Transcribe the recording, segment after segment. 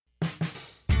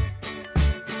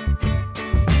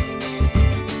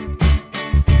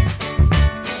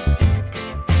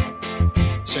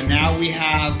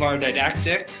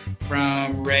Vardidactic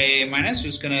from Ray Minus,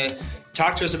 who's going to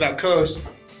talk to us about Coast.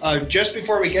 Just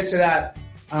before we get to that,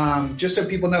 just so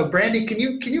people know, Brandy, can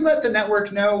you let the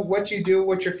network know what you do,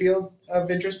 what your field of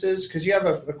interest is? Because you have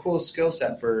a cool skill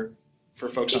set for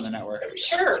folks on the network.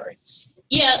 Sure. Sorry.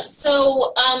 Yeah,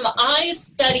 so I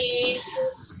study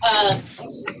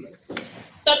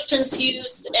substance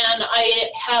use, and I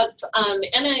have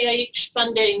NIH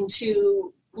funding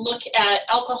to look at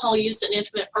alcohol use and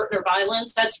intimate partner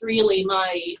violence. That's really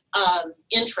my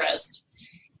interest.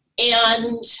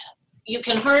 And you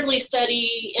can hardly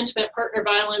study intimate partner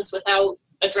violence without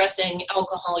addressing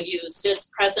alcohol use.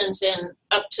 It's present in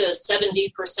up to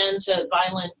 70% of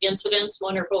violent incidents.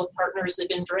 One or both partners have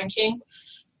been drinking.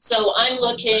 So I'm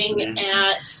looking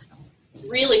at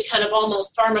really kind of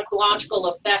almost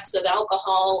pharmacological effects of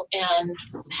alcohol and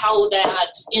how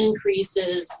that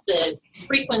increases the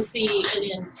frequency and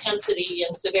intensity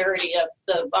and severity of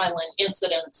the violent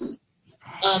incidents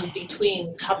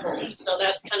between couples. So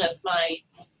that's kind of my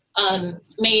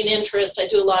main interest. I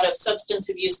do a lot of substance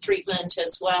abuse treatment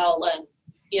as well, and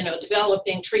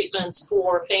developing treatments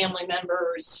for family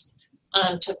members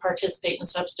to participate in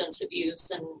substance abuse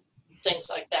and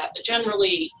things like that. But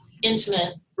generally,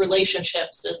 intimate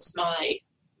relationships is my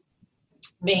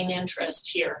main interest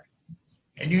here.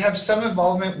 And you have some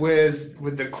involvement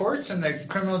with the courts and the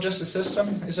criminal justice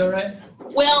system, is that right?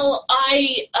 Well,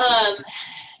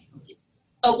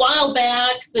 a while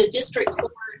back, the district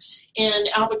court in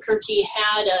Albuquerque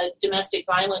had a domestic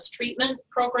violence treatment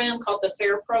program called the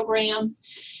FAIR program,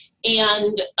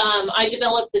 and I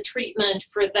developed the treatment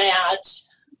for that.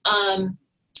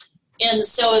 And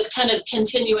so it's kind of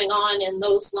continuing on in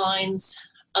those lines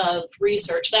of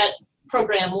research. That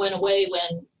program went away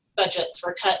when budgets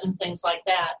were cut and things like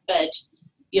that, but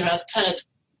I've kind of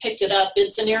picked it up.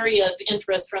 It's an area of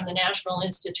interest from the National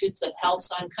Institutes of Health,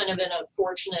 so I'm kind of in a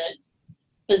fortunate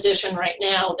position right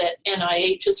now that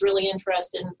NIH is really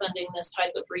interested in funding this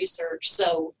type of research.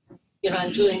 So,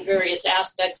 I'm doing various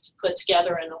aspects to put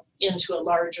together into a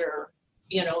larger,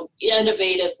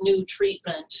 innovative new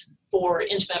treatment for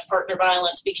intimate partner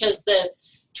violence, because the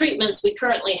treatments we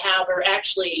currently have are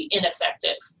actually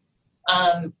ineffective.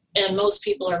 And most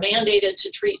people are mandated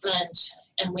to treatment,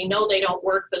 and we know they don't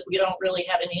work, but we don't really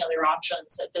have any other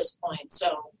options at this point.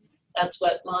 So that's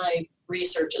what my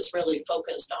research is really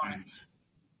focused on.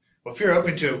 Well, if you're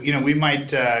open to, we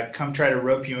might come try to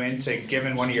rope you into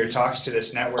giving one of your talks to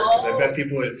this network, because I bet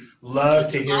people would love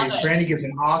to hear you. Brandy gives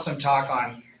an awesome talk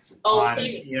on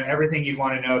everything you'd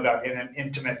want to know about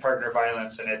intimate partner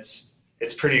violence, and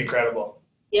it's pretty incredible.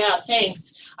 Yeah,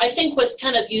 thanks. I think what's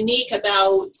kind of unique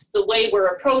about the way we're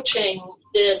approaching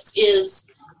this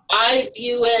is I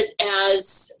view it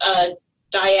as a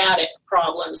dyadic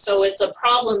problem. So it's a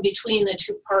problem between the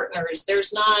two partners.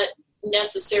 There's not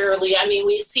necessarily,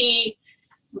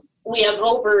 we have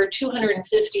over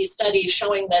 250 studies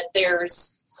showing that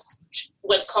there's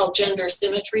what's called gender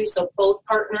symmetry, so both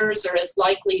partners are as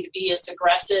likely to be as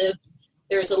aggressive.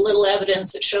 There's a little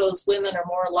evidence that shows women are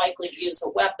more likely to use a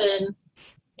weapon.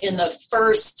 In the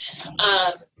first,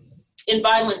 in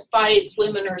violent fights,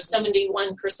 women are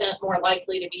 71% more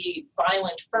likely to be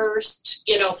violent first.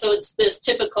 So it's this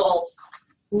typical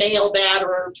male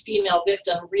batterer, female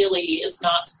victim really is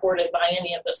not supported by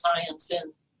any of the science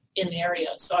in the area.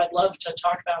 So I'd love to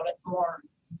talk about it more.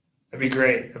 That'd be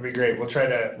great. We'll try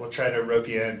to rope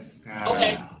you in.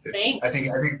 Okay, thanks. I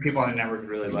think people on the network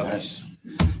really love it.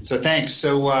 So thanks.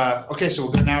 So so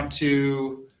we'll go now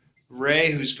to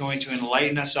Ray, who's going to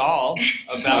enlighten us all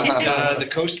about the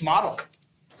Coast model.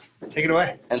 Take it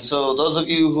away. And so those of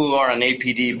you who are an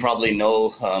APD probably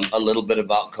know a little bit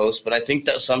about Coast, but I think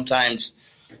that sometimes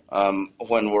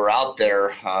when we're out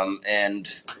there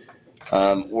and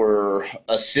we're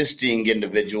assisting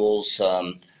individuals,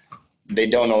 they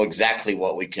don't know exactly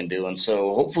what we can do. And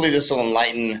so hopefully this will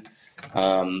enlighten,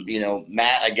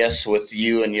 Matt, I guess, with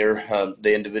you and your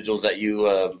the individuals that you,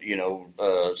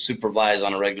 supervise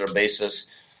on a regular basis.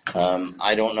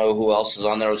 I don't know who else is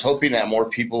on there. I was hoping that more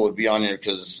people would be on here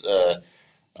because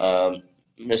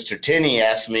Mr. Tinney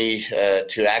asked me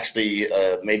to actually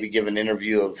maybe give an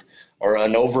interview or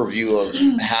an overview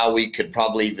of how we could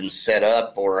probably even set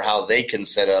up or how they can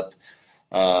set up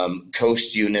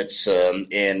Coast units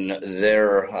in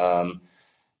their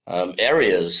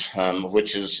areas,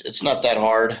 which it's not that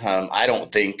hard. I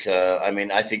don't think,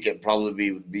 I think it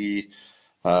probably would be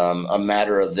a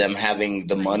matter of them having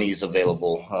the monies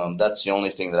available. That's the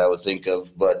only thing that I would think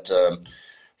of. But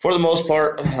for the most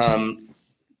part,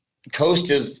 Coast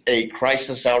is a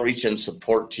crisis outreach and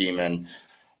support team, and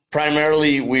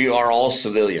primarily we are all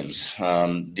civilians.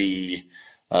 The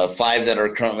 5 that are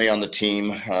currently on the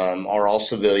team are all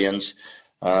civilians,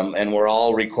 and we're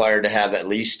all required to have at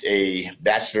least a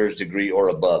bachelor's degree or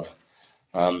above.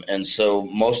 And so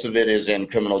most of it is in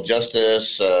criminal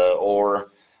justice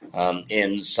or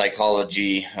in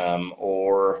psychology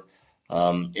or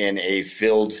in a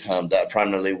field that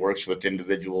primarily works with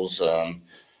individuals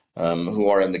who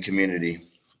are in the community.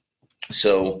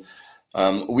 So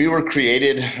we were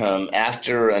created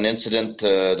after an incident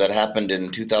that happened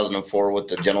in 2004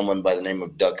 with a gentleman by the name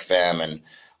of Duck Pham. And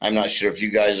I'm not sure if you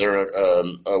guys are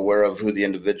aware of who the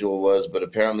individual was, but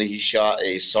apparently he shot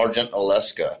a Sergeant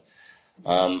Oleska.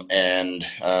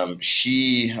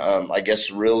 She, I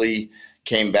guess, really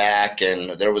came back,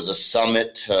 and there was a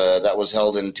summit that was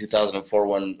held in 2004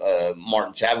 when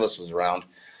Martin Chavez was around.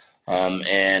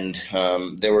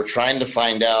 They were trying to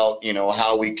find out,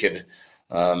 how we could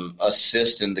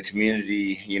assist in the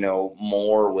community,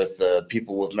 more with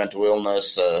people with mental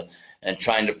illness and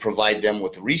trying to provide them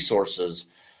with resources.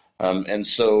 And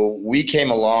so we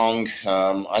came along,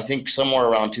 I think somewhere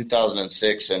around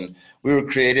 2006, and we were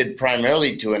created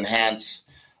primarily to enhance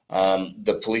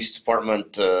the police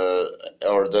department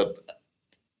or the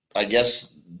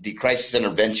crisis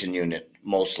intervention unit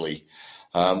mostly,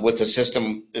 with the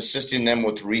system, assisting them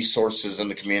with resources in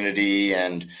the community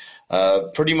and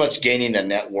pretty much gaining a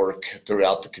network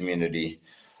throughout the community.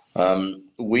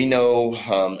 We know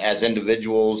as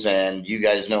individuals, and you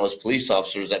guys know as police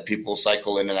officers, that people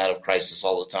cycle in and out of crisis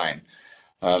all the time.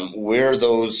 We're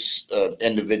those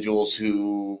individuals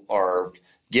who are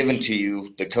given to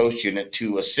you, the Coast Unit,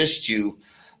 to assist you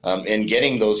in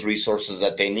getting those resources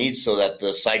that they need so that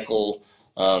the cycle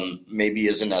maybe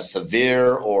isn't as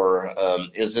severe or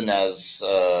isn't as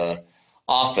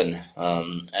often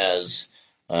as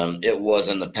it was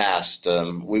in the past.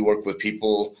 We work with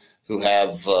people who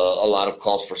have a lot of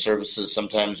calls for services.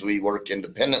 Sometimes we work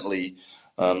independently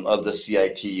of the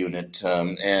CIT unit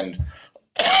and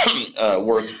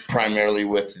work primarily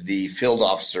with the field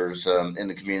officers in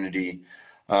the community.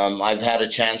 I've had a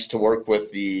chance to work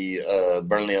with the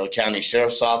Bernalillo County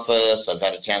Sheriff's Office. I've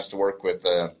had a chance to work with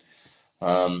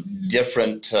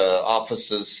different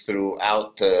offices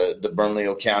throughout the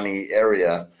Bernalillo County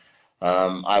area.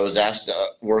 I was asked to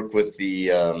work with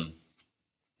the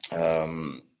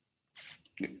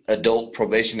adult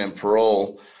probation and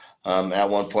parole at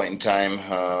one point in time,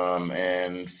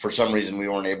 and for some reason we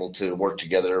weren't able to work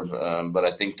together, but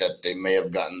I think that they may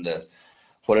have gotten the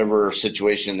whatever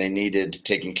situation they needed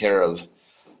taken care of.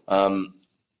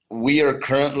 We are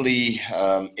currently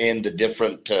in the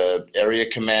different area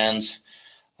commands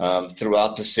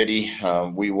throughout the city.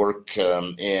 We work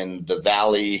in the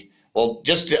valley, well,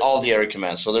 just all the area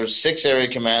commands. So there's 6 area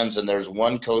commands, and there's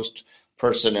 1 coast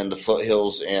person in the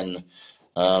foothills in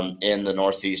the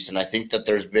Northeast. And I think that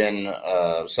there's been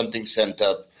something sent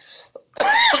up,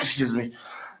 excuse me,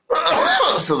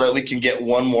 so that we can get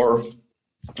 1 more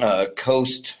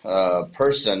coast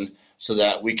person, so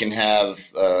that we can have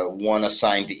 1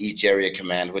 assigned to each area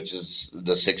command, which is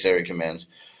the 6 area commands.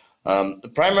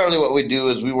 Primarily what we do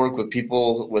is we work with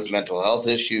people with mental health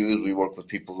issues. We work with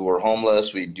people who are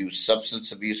homeless. We do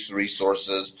substance abuse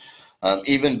resources,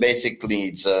 even basic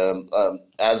needs.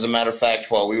 As a matter of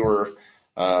fact, while we were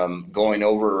going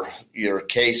over your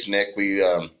case, Nick,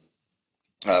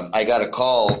 I got a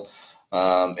call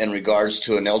in regards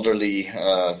to an elderly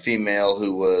female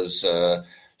who was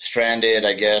stranded,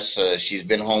 I guess. She's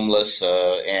been homeless,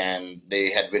 and they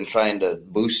had been trying to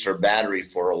boost her battery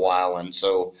for a while. And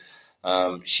so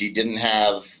she didn't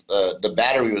have, the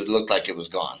battery looked like it was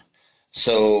gone.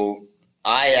 So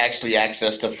I actually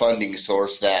accessed a funding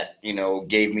source that,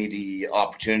 gave me the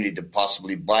opportunity to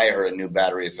possibly buy her a new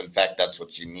battery if in fact that's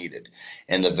what she needed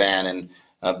in the van. And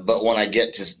but when I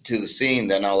get to the scene,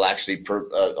 then I'll actually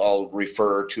I'll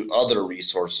refer to other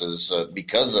resources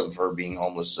because of her being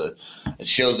homeless. It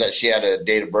shows that she had a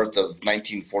date of birth of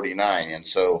 1949, and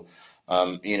so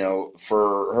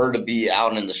for her to be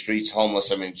out in the streets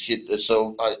homeless, I mean,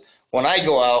 when I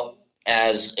go out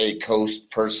as a coast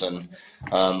person,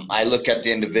 I look at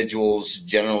the individuals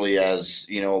generally as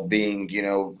being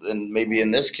and maybe in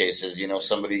this case as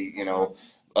somebody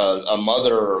a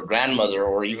mother or grandmother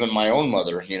or even my own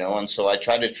mother, and so I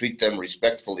try to treat them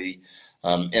respectfully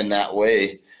in that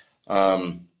way.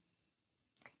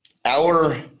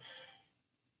 Our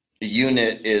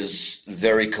unit is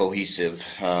very cohesive,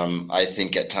 I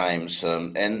think at times,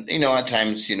 and at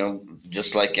times,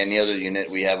 just like any other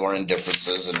unit, we have our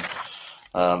indifferences, and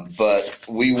but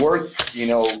we work,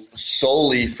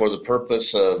 solely for the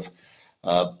purpose of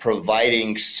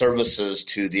providing services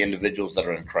to the individuals that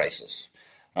are in crisis.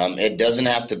 It doesn't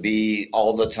have to be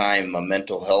all the time a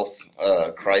mental health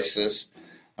crisis.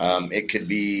 It could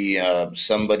be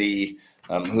somebody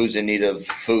who's in need of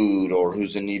food, or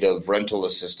who's in need of rental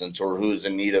assistance, or who's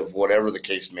in need of whatever the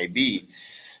case may be.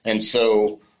 And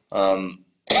so,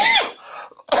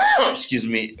 excuse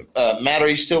me, Matt, are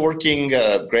you still working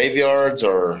graveyards,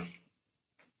 or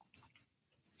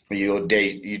are you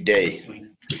day?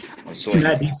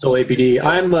 Matt Dietzel, APD.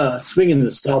 I'm swinging in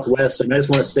the Southwest, and I just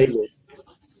want to say that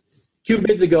 2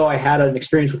 bids ago I had an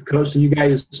experience with Coast, and you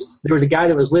guys, there was a guy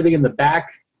that was living in the back,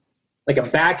 like a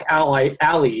back alley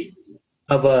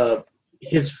of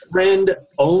his friend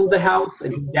owned the house,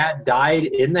 and his dad died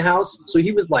in the house, so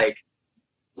he was like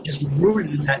just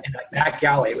rooted in that back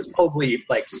alley. It was probably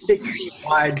like 6 feet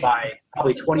wide by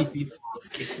probably 20 feet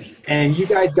long. And you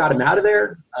guys got him out of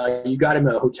there. You got him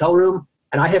a hotel room,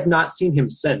 and I have not seen him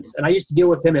since. And I used to deal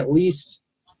with him at least,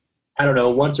 I don't know,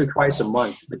 once or twice a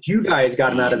month. But you guys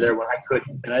got him out of there when I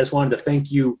couldn't. And I just wanted to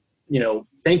thank you,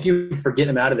 thank you for getting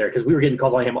him out of there, because we were getting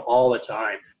calls on him all the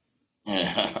time.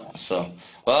 Yeah. So,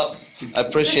 well, I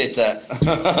appreciate that.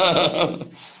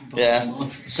 Yeah.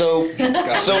 So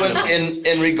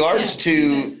in regards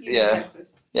to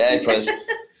price.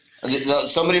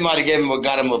 Somebody might have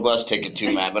got him a bus ticket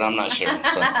too, Matt, but I'm not sure.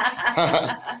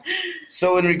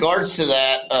 So in regards to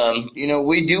that,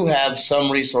 we do have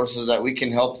some resources that we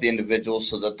can help the individuals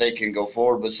so that they can go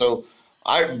forward.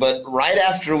 But right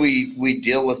after we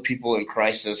deal with people in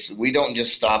crisis, we don't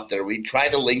just stop there. We try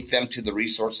to link them to the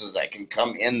resources that can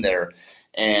come in there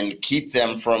and keep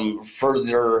them from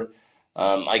further,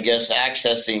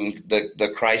 accessing the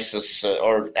crisis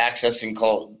or accessing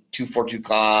call 242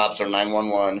 cops or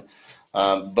 911.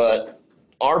 But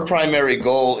our primary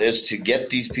goal is to get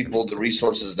these people the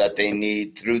resources that they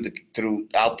need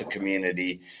throughout the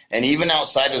community, and even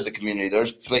outside of the community.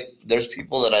 There's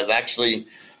people that I've actually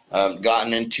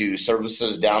gotten into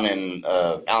services down in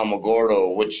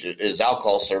Alamogordo, which is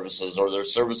alcohol services, or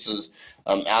there's services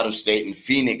out of state in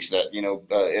Phoenix that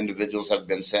individuals have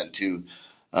been sent to,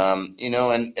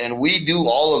 and we do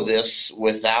all of this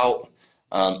without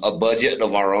a budget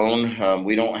of our own.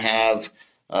 We don't have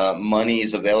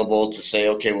monies available to say,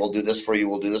 okay, we'll do this for you.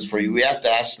 We have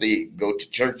to actually go to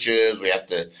churches. We have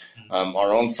to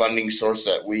our own funding source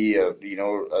that we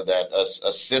that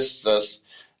assists us,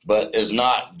 but is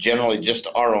not generally just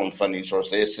our own funding source.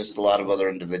 They assist a lot of other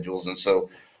individuals. And so,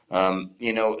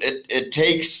 it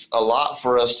takes a lot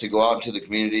for us to go out to the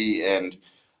community and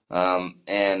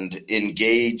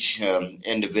engage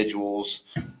individuals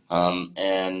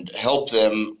and help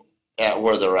them at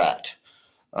where they're at.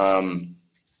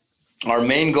 Our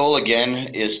main goal,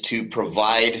 again, is to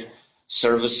provide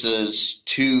services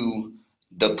to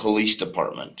the police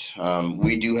department.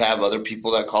 We do have other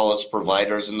people that call us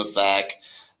providers in the FAC,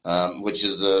 which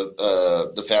is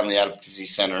the Family Advocacy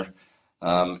Center.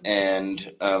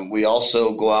 And we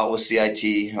also go out with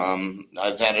CIT.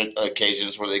 I've had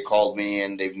occasions where they called me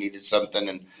and they've needed something,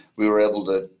 and we were able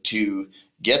to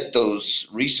get those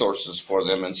resources for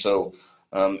them. And so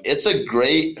it's a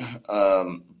great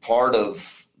part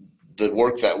of the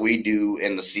work that we do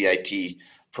in the CIT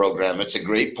program. It's a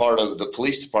great part of the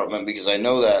police department, because I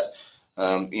know that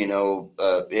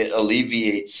it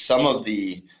alleviates some of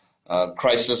the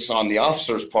crisis on the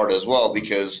officer's part as well,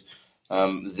 because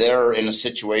they're in a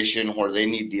situation where they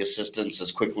need the assistance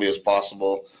as quickly as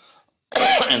possible.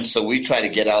 And so we try to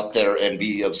get out there and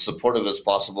be as supportive as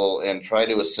possible and try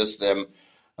to assist them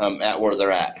at where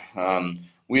they're at.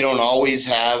 We don't always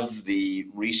have the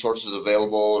resources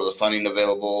available or the funding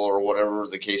available or whatever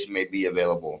the case may be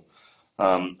available.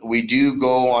 We do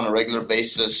go on a regular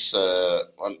basis,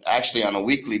 on a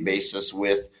weekly basis,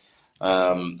 with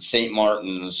St.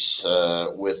 Martin's,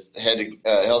 with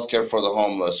Healthcare for the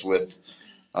Homeless, with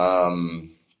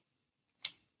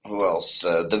who else?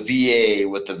 The VA,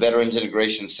 with the Veterans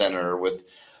Integration Center, with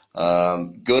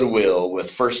Goodwill, with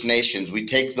First Nations. We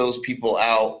take those people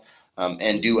out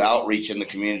and do outreach in the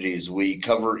communities. We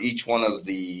cover each one of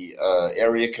the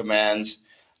area commands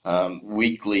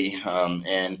weekly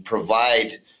and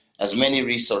provide as many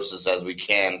resources as we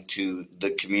can to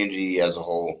the community as a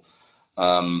whole.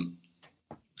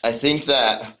 I think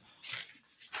that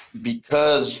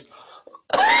because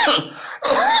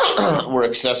we're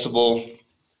accessible,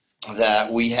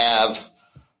 that we have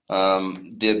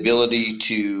the ability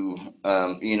to,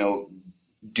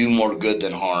 do more good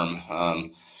than harm.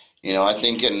 I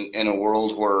think in a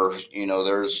world where,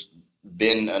 there's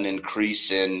been an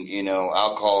increase in,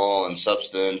 alcohol and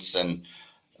substance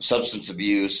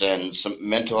abuse and some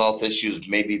mental health issues,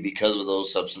 maybe because of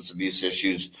those substance abuse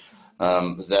issues,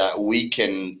 that we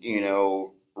can,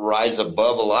 rise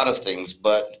above a lot of things.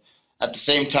 But at the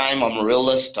same time, I'm a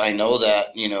realist. I know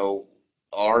that,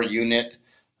 our unit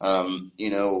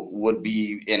would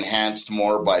be enhanced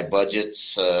more by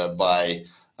budgets, by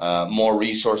more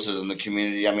resources in the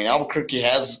community. I mean, Albuquerque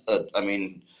has,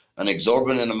 an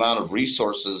exorbitant amount of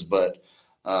resources, but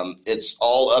it's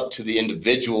all up to the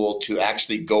individual to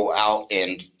actually go out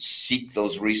and seek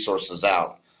those resources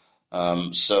out.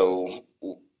 So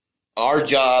our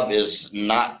job is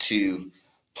not to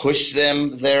push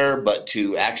them there, but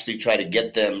to actually try to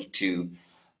get them to,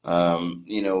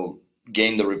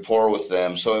 gain the rapport with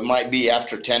them. So it might be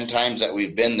after 10 times that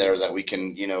we've been there that we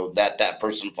can, that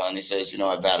person finally says,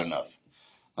 I've had enough.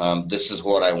 This is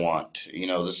what I want.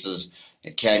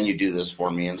 Can you do this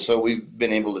for me? And so we've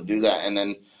been able to do that. And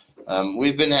then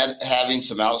we've been having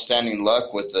some outstanding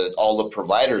luck with all the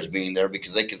providers being there,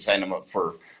 because they can sign them up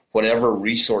for whatever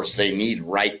resource they need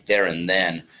right there and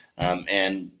then.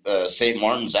 And St.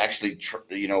 Martin's actually,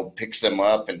 picks them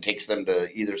up and takes them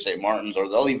to either St. Martin's, or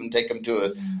they'll even take them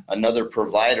to another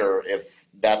provider if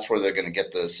that's where they're going to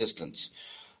get the assistance.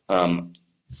 I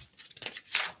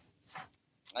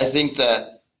think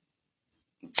that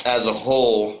as a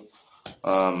whole,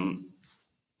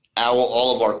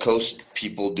 all of our coast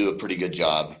people do a pretty good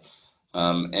job.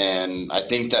 And I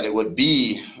think that it would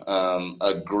be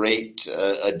a great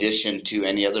addition to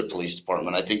any other police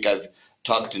department. I think I've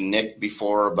talked to Nick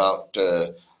before about,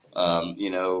 them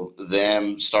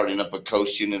starting up a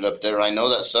coast unit up there. I know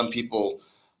that some people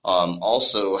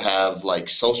also have like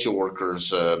social workers.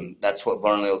 That's what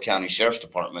Bernalillo County Sheriff's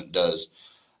Department does.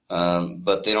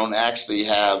 But they don't actually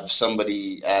have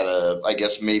somebody at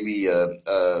maybe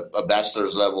a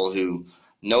bachelor's level who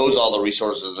knows all the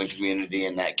resources in the community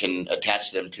and that can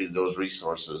attach them to those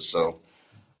resources. So,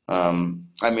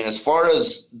 as far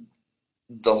as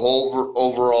the whole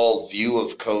overall view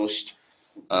of Coast,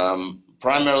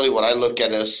 primarily what I look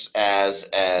at us as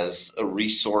a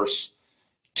resource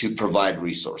to provide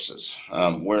resources.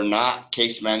 We're not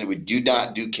case management. We do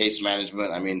not do case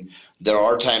management. I mean, there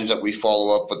are times that we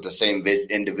follow up with the same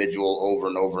individual over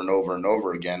and over and over and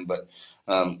over again, but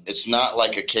it's not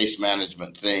like a case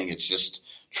management thing. It's just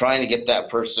trying to get that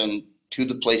person to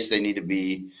the place they need to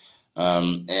be,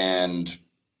 and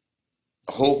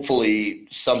hopefully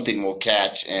something will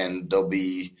catch and they'll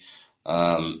be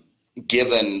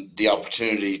given the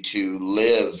opportunity to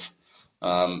live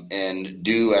and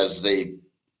do as they,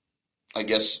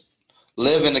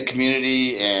 live in a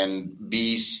community and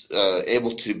be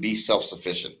able to be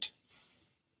self-sufficient.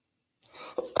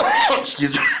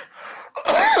 Excuse me.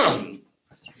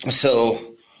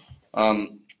 So,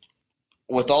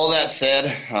 with all that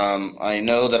said, I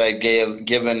know that I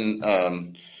given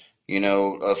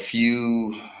a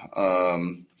few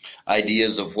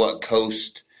ideas of what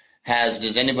Coast has.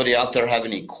 Does anybody out there have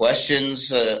any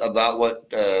questions about what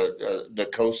the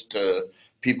Coast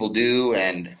people do,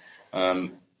 and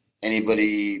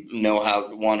anybody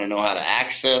want to know how to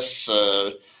access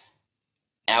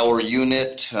our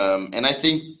unit? And I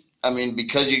think,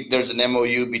 because there's an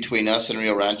MOU between us and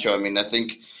Rio Rancho, I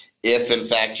think if in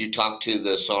fact you talk to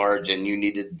the Sarge and you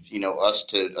needed, us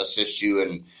to assist you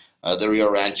in the Rio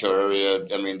Rancho area,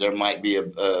 there might be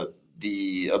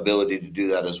the ability to do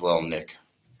that as well, Nick.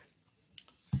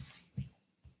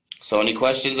 So any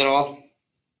questions at all?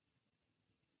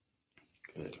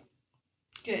 Good.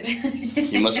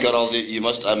 You must got all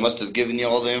I must have given you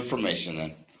all the information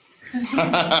then.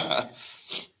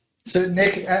 So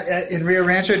Nick, in Rio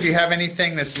Rancho, do you have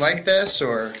anything that's like this,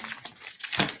 or?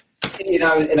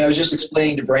 And I was just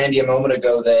explaining to Brandy a moment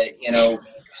ago that,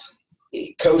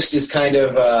 Coast is kind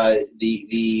of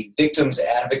the victim's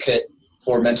advocate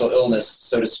for mental illness,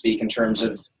 so to speak, in terms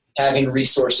of having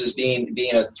resources, being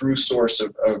a through source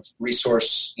of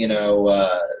resource,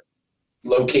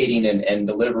 locating and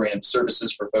delivering of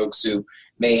services for folks who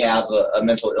may have a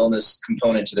mental illness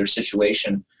component to their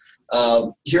situation.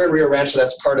 Here in Rio Rancho,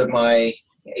 that's part of my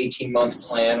 18-month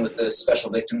plan with the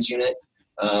Special Victims Unit.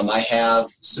 I have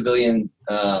civilian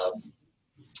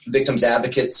victims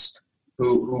advocates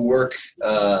who work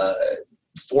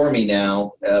for me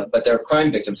now, but they're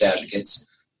crime victims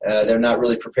advocates. They're not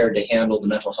really prepared to handle the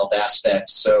mental health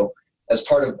aspect. So as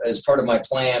part of my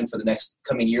plan for the next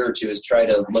coming year or two is try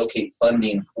to locate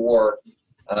funding for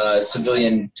a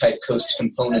civilian type Coast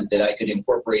component that I could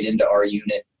incorporate into our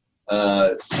unit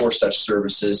for such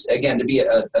services. Again, to be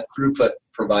a throughput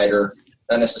provider,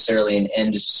 not necessarily an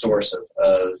end source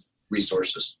of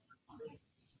resources.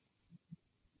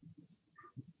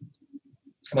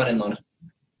 Come on in, Lana.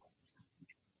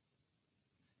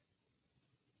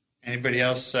 Anybody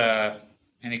else,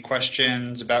 any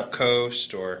questions about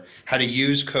Coast, or how to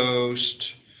use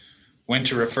Coast, when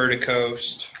to refer to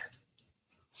Coast?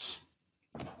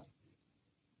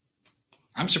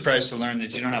 I'm surprised to learn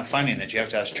that you don't have funding, that you have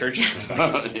to ask churches for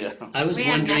funding. Yeah. I was We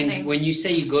have wondering, nothing. when you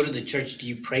say you go to the church, do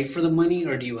you pray for the money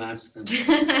or do you ask them?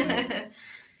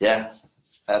 Yeah.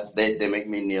 They make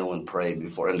me kneel and pray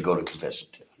before and go to confession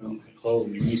too. Oh,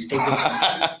 you stay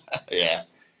with Yeah.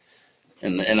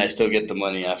 And I still get the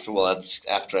money after. Well, that's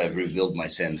after I've revealed my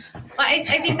sins. Well, I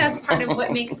think that's part of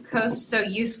what makes Coast so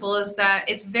useful is that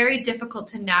it's very difficult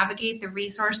to navigate the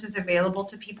resources available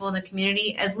to people in the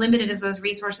community. As limited as those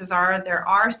resources are, there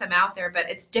are some out there, but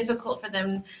it's difficult for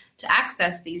them to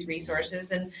access these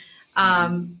resources. And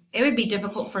it would be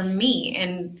difficult for me.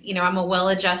 And, you know, I'm a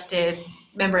well-adjusted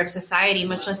member of society,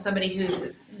 much less somebody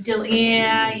who's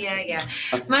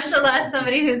much less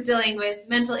somebody who's dealing with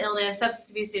mental illness,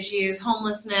 substance abuse issues,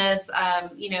 homelessness,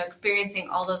 you know, experiencing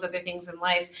all those other things in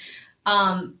life.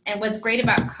 And what's great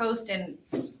about Coast, and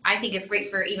I think it's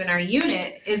great for even our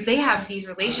unit, is they have these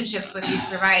relationships with these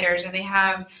providers, and they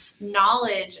have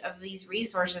knowledge of these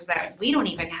resources that we don't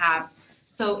even have.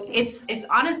 So it's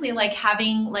honestly like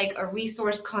having like a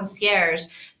resource concierge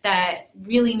that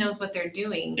really knows what they're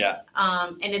doing. Yeah.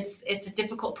 And it's a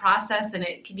difficult process, and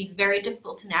it can be very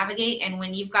difficult to navigate. And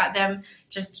when you've got them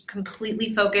just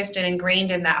completely focused and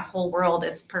ingrained in that whole world,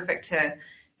 it's perfect to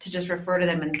just refer to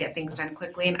them and get things done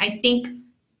quickly. And I think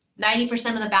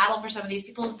 90% of the battle for some of these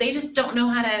people is they just don't know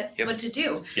how to what to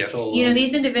do. Yep. You know,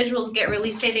 these individuals get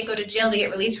released, say they go to jail, they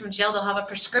get released from jail, they'll have a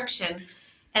prescription.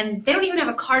 And they don't even have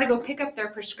a car to go pick up their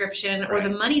prescription or the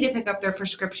money to pick up their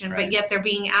prescription, but yet they're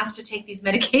being asked to take these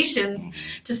medications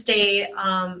to stay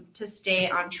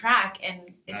on track.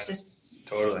 And it's just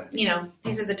Totally. You know,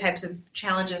 these are the types of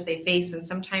challenges they face, and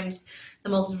sometimes the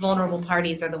most vulnerable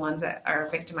parties are the ones that are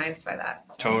victimized by that.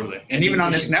 So. Totally. And even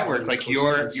on this network, like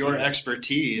your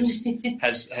expertise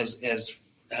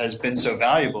has been so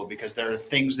valuable, because there are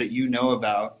things that you know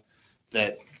about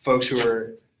that folks who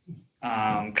are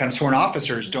kind of sworn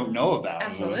officers don't know about.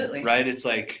 Absolutely. Right? It's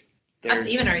like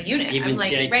even our unit. Even I'm like,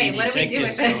 CIT Ray, what do we do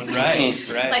with this? Right.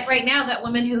 Like right now, that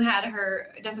woman who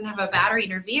doesn't have a battery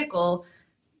in her vehicle,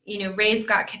 you know, Ray's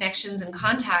got connections and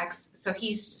contacts. So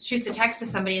he shoots a text to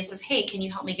somebody and says, hey, can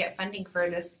you help me get funding for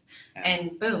this?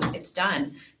 And boom, it's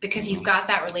done, because he's got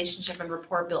that relationship and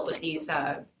rapport built with these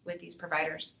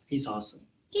providers. He's awesome.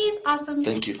 He's awesome.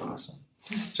 Thank you. Awesome.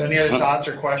 So any other thoughts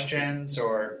or questions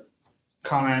or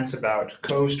comments about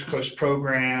Coast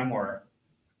program or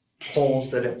holes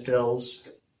that it fills?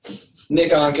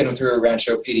 Nick Onken with Rio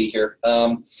Rancho PD here.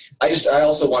 I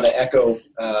also want to echo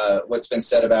what's been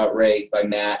said about Ray by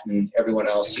Matt and everyone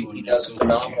else. He does a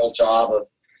phenomenal job of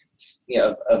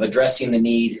addressing the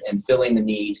need and filling the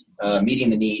need, meeting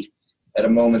the need at a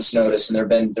moment's notice. And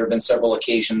there have been several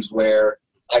occasions where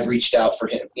I've reached out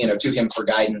to him for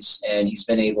guidance, and he's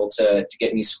been able to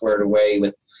get me squared away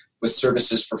with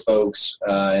services for folks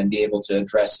and be able to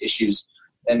address issues.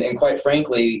 And quite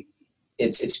frankly,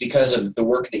 it's because of the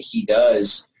work that he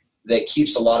does that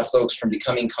keeps a lot of folks from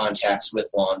becoming contacts with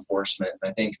law enforcement. And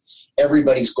I think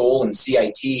everybody's goal in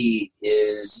CIT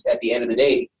is, at the end of the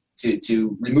day,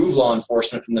 to remove law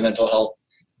enforcement from the mental health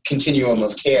continuum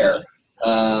of care.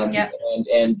 And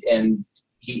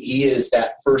he is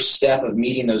that first step of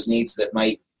meeting those needs that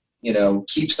might,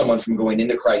 keep someone from going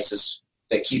into crisis,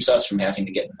 that keeps us from having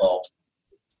to get involved.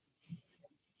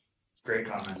 Great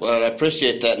comment. Well, I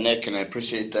appreciate that, Nick, and I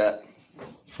appreciate that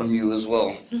from you as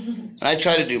well. And I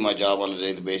try to do my job on a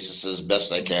daily basis as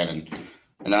best I can,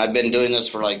 and I've been doing this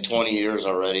for like 20 years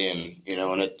already, and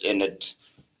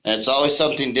it's always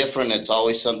something different. It's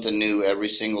always something new every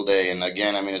single day. And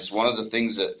again, I mean, it's one of the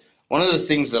things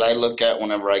that I look at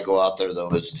whenever I go out there,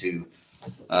 though, is to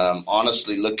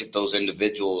honestly look at those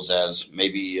individuals as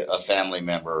maybe a family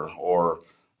member or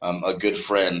a good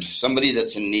friend, somebody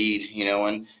that's in need,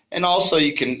 and also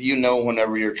you can,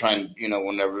 whenever you're trying,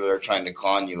 whenever they're trying to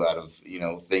con you out of,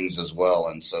 things as well.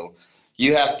 And so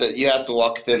you have to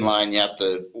walk a thin line. You have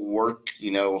to work,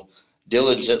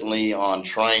 diligently on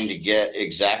trying to get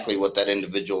exactly what that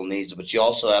individual needs. But you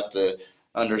also have to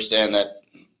understand that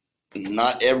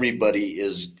not everybody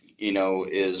is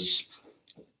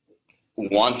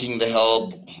wanting to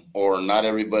help, or not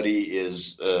everybody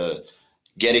is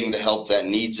getting the help that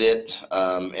needs it.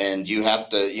 And you have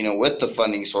to, with the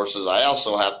funding sources, I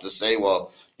also have to say,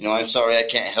 well, I'm sorry, I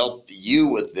can't help you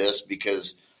with this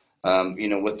because,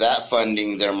 with that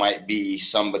funding, there might be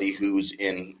somebody who's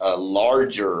in a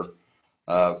larger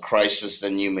crisis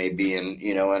than you may be in,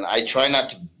 and I try not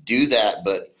to do that,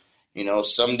 but,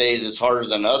 some days it's harder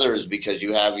than others because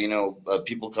you have,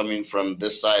 people coming from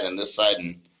this side and this side,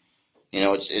 and,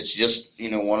 it's just,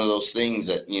 one of those things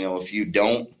that, if you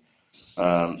don't,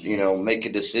 make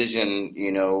a decision,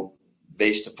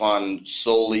 based upon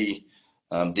solely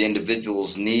the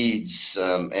individual's needs,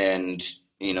 and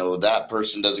that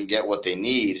person doesn't get what they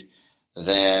need,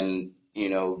 then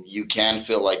you can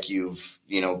feel like you've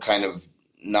kind of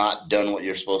not done what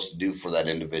you're supposed to do for that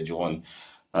individual. And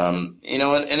and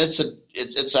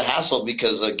it's a hassle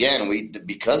because, again,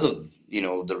 because of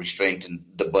the restraint and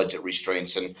the budget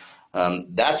restraints, and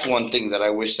that's one thing that I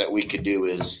wish that we could do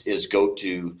is go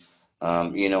to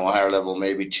a higher level,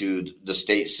 maybe to the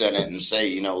state senate, and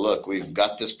say, look, we've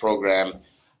got this program.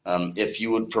 If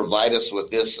you would provide us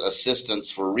with this assistance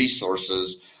for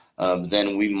resources,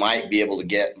 then we might be able to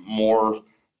get more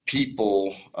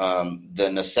people the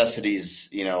necessities,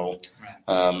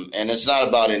 and it's not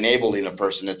about enabling a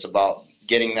person. It's about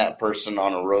getting that person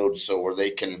on a road where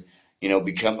they can,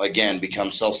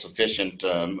 become self-sufficient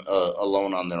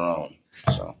alone on their own.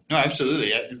 So no,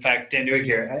 absolutely. In fact, Dan Newig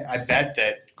here, I bet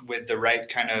that with the right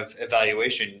kind of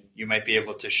evaluation, you might be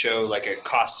able to show like a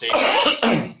cost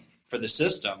saving for the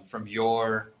system from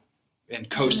your and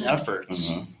Coast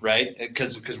efforts, right?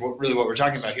 Because what we're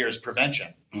talking about here is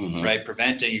prevention, right?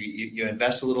 Preventing, you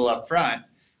invest a little up front,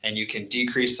 and you can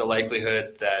decrease the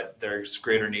likelihood that there's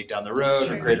greater need down the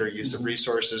road, or greater use of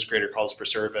resources, greater calls for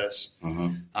service.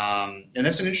 And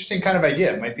that's an interesting kind of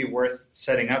idea. It might be worth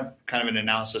setting up kind of an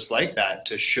analysis like that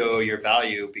to show your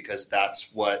value, because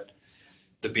that's what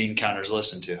the bean counters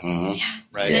listen to,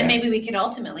 right? And then maybe we could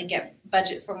ultimately get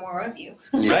budget for more of you.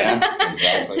 Yeah,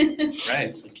 exactly.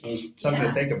 Right. Something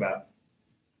to think about.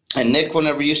 And Nick,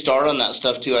 whenever you start on that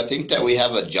stuff too, I think that we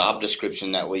have a job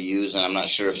description that we use, and I'm not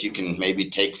sure if you can maybe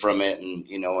take from it and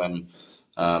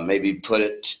maybe put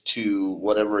it to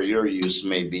whatever your use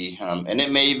may be. And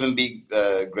it may even be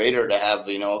greater to have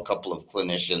a couple of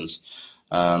clinicians.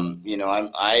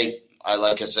 I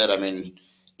like I said, I mean,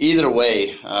 either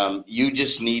way, you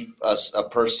just need a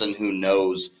person who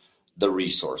knows the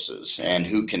resources and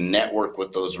who can network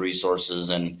with those resources,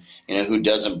 and who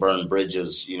doesn't burn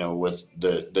bridges with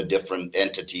the different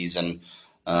entities, and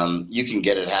you can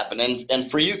get it happen.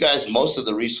 And for you guys, most of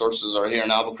the resources are here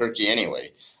in Albuquerque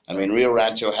anyway. I mean, Rio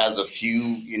Rancho has a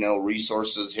few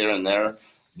resources here and there,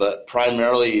 but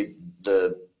primarily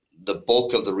the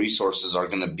bulk of the resources are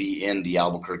going to be in the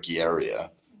Albuquerque area,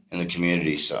 in the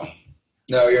community. So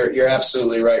no, you're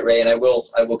absolutely right, Ray, and I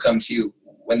will come to you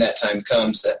when that time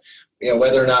comes. That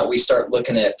whether or not we start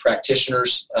looking at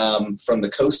practitioners from the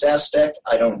Coast aspect,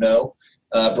 I don't know.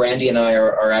 Brandy and I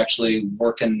are actually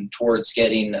working towards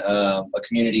getting a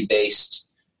community-based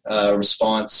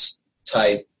response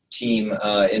type team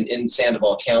in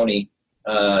Sandoval County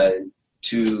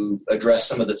to address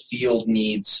some of the field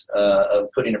needs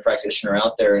of putting a practitioner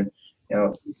out there. And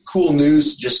cool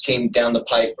news just came down the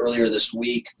pipe earlier this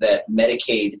week that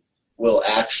Medicaid will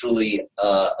actually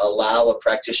allow a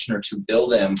practitioner to bill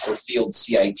them for field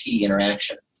CIT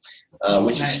interaction,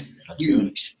 which is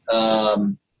huge,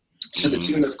 to the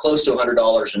tune of close to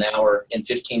 $100 an hour in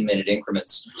 15-minute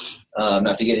increments.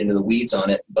 Not to get into the weeds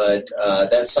on it, but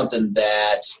that's something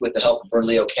that, with the help of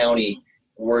Bernalillo County,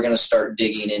 we're going to start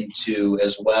digging into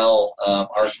as well.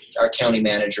 Our county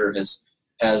manager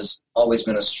has always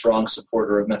been a strong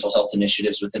supporter of mental health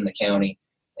initiatives within the county.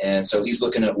 And so he's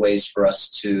looking at ways for us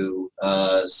to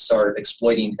start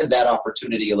exploiting that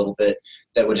opportunity a little bit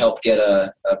that would help get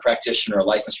a practitioner, a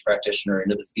licensed practitioner,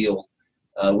 into the field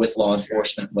with law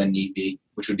enforcement when need be,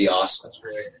 which would be awesome. That's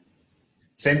great.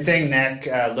 Same thing, Nick.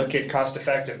 Look at cost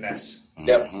effectiveness.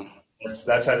 Yep.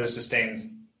 That's how to sustain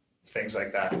things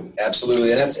like that.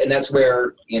 Absolutely, and that's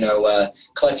where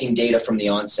collecting data from the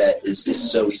onset is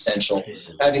so essential.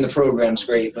 Having the program's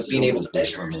great, but being able to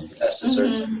measure tests is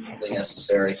certainly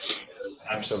necessary.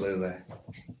 Absolutely,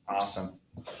 awesome.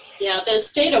 Yeah, the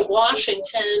state of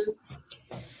Washington,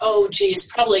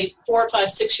 probably 4,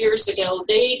 5, 6 years ago,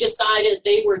 they decided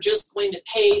they were just going to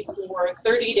pay for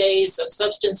 30 days of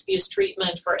substance abuse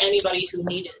treatment for anybody who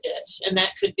needed it, and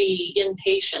that could be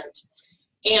inpatient.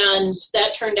 And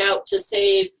that turned out to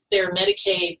save their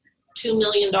Medicaid $2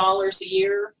 million a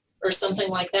year or something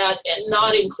like that, and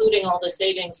not including all the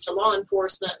savings to law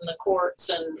enforcement and the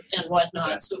courts and whatnot.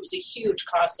 Yeah. So it was a huge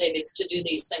cost savings to do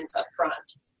these things up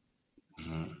front.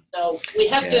 So we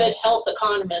have good health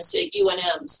economists at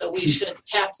UNM, so we should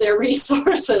tap their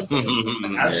resources.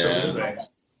 Absolutely.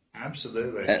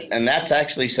 Absolutely. And that's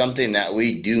actually something that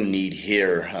we do need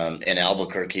here in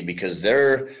Albuquerque, because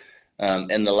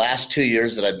in the last 2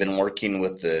 years that I've been working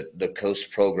with the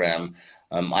Coast program,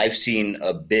 I've seen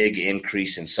a big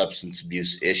increase in substance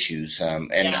abuse issues. I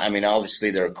mean,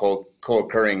 obviously there are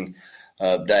co-occurring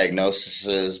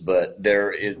diagnoses, but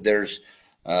there's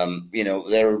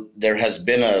there has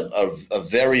been a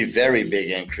very, very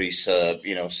big increase,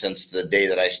 since the day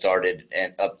that I started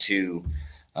and up to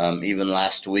Even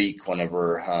last week,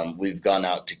 whenever we've gone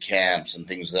out to camps and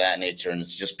things of that nature, and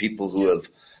it's just people who have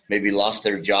maybe lost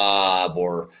their job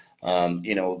or,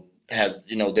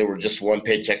 they were just one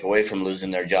paycheck away from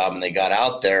losing their job, and they got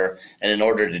out there, and in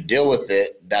order to deal with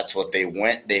it, that's what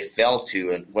they fell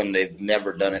to, and when they've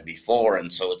never done it before.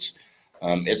 And so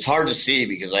it's hard to see,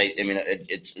 because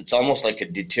it's almost like a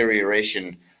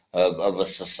deterioration of a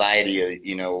society,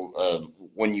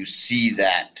 when you see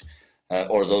that,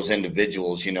 or those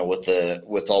individuals,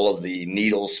 with all of the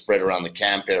needles spread around the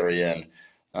camp area. And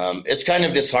it's kind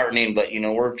of disheartening, but,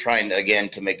 we're trying, again,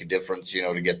 to make a difference,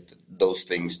 to get those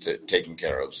things taken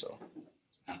care of. So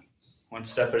one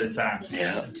step at a time.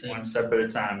 Yeah. One step at a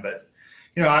time. But,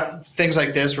 things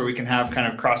like this where we can have kind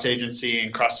of cross-agency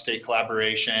and cross-state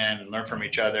collaboration and learn from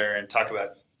each other and talk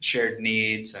about shared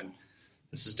needs. And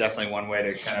this is definitely one way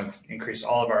to kind of increase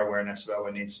all of our awareness about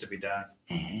what needs to be done.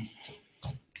 Mm-hmm.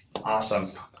 Awesome.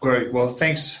 Great. Well,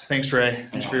 thanks, Ray.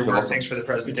 Thanks for your work. Thanks for the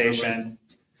presentation.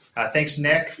 Thanks,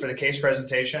 Nick, for the case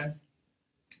presentation.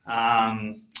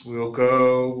 We'll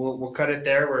cut it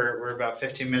there. We're about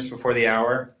 15 minutes before the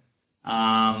hour.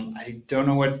 I don't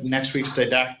know what next week's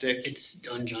didactic. It's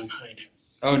on John Hyde.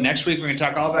 Oh, next week we're going to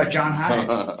talk all about John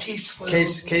Hyde.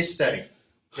 Case study.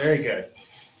 Very good.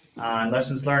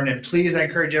 Lessons learned. And please, I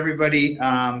encourage everybody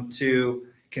to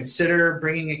consider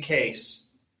bringing a case.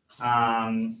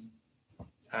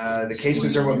 The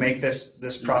cases are what make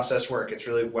this process work. It's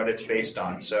really what it's based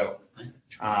on. So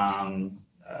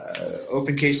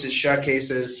open cases, shut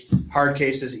cases, hard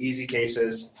cases, easy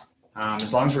cases.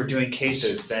 As long as we're doing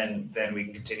cases, then we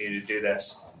can continue to do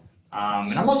this.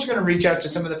 And I'm also going to reach out to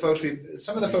some of the folks.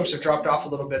 Some of the folks have dropped off a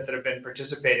little bit that have been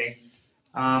participating.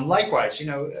 Likewise,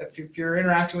 if you're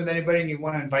interacting with anybody and you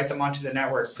want to invite them onto the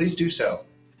network, please do so.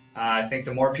 I think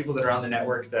the more people that are on the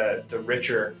network, the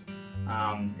richer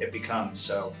it becomes.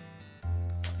 So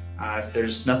if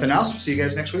there's nothing else, we'll see you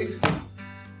guys next week.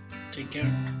 Take care.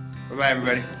 Bye-bye,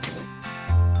 everybody.